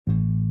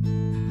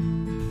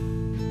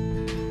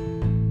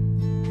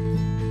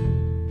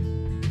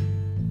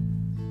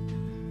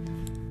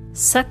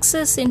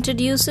Success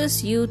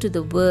introduces you to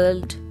the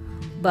world,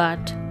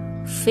 but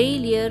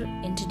failure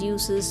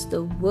introduces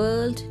the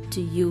world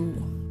to you.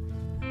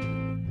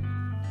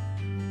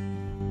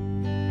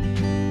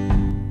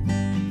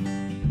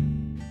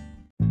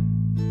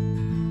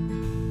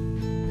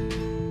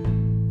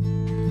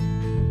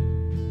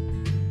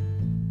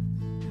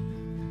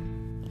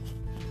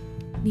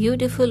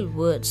 Beautiful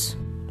words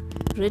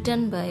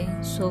written by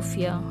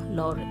Sophia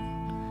Loren,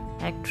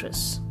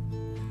 actress.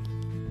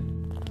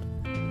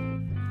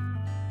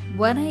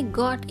 When I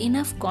got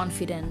enough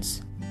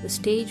confidence, the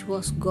stage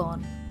was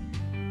gone.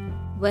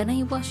 When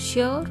I was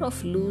sure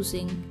of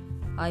losing,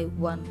 I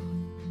won.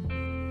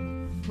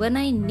 When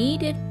I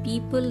needed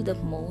people the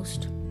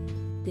most,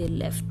 they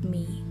left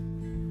me.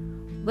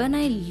 When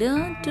I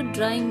learned to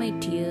dry my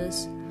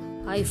tears,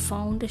 I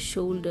found a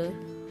shoulder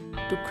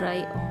to cry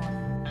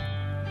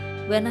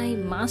on. When I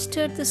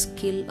mastered the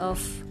skill of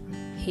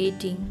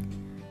hating,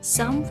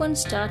 someone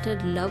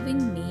started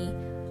loving me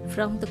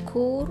from the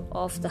core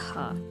of the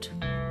heart.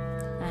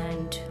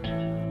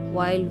 And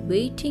while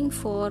waiting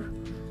for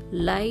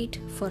light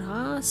for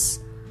hours,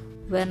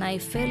 when I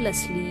fell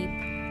asleep,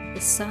 the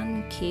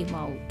sun came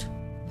out.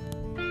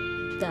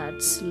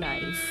 That's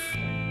life.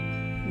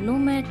 No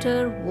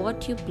matter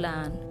what you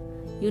plan,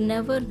 you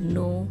never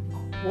know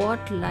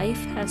what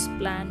life has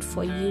planned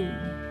for you.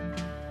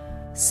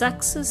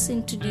 Success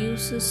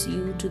introduces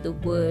you to the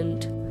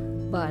world,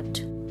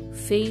 but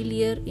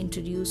failure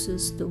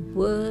introduces the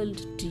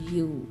world to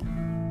you.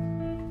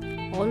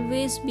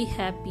 Always be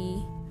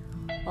happy.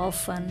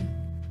 Often,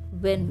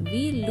 when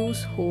we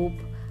lose hope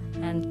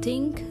and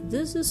think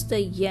this is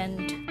the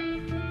end,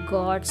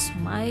 God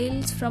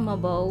smiles from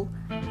above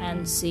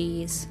and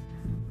says,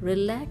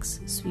 "Relax,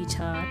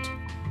 sweetheart.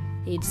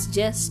 It's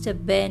just a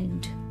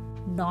bend,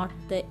 not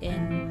the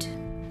end."